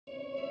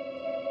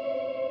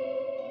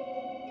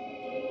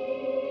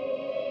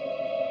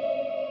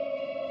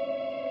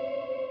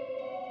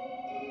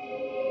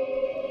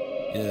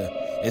Yeah,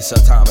 it's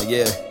a time of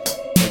year.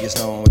 Niggas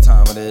know what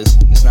time it is.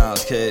 It's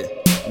knowledge, kid.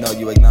 Know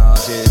you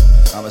acknowledge it.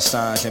 I'm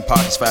astonishing,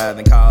 pockets fatter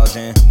than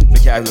collagen.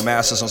 Vocabulary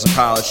masters on some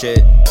college shit.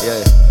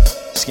 Yeah,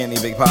 skinny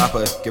Big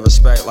Papa. Give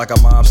respect like a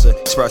mobster.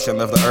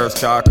 Expression of the earth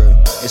chakra.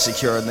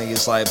 Insecure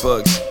niggas like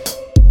books.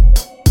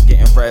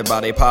 Getting read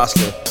by they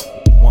posture.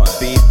 Want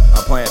beef?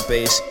 I plant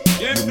base.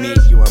 You meat,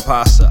 you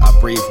imposter. I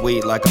breathe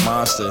weed like a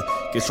monster.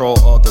 Control,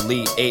 alt,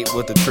 delete, 8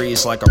 with the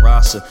trees like a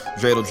roster.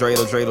 Dreidel,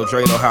 dreidel, dreidel,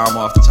 dreidel, how I'm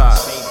off the top.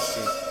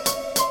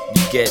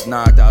 You get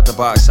knocked out the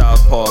box,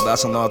 southpaw,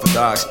 that's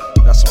unorthodox.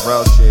 That's some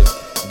real shit.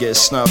 Get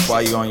snuffed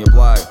while you on your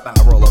block. I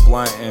roll a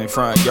blunt in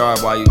front yard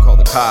while you call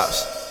the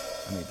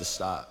cops. I need to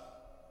stop.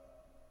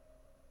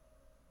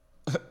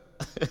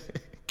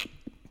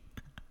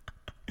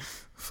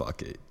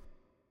 Fuck it.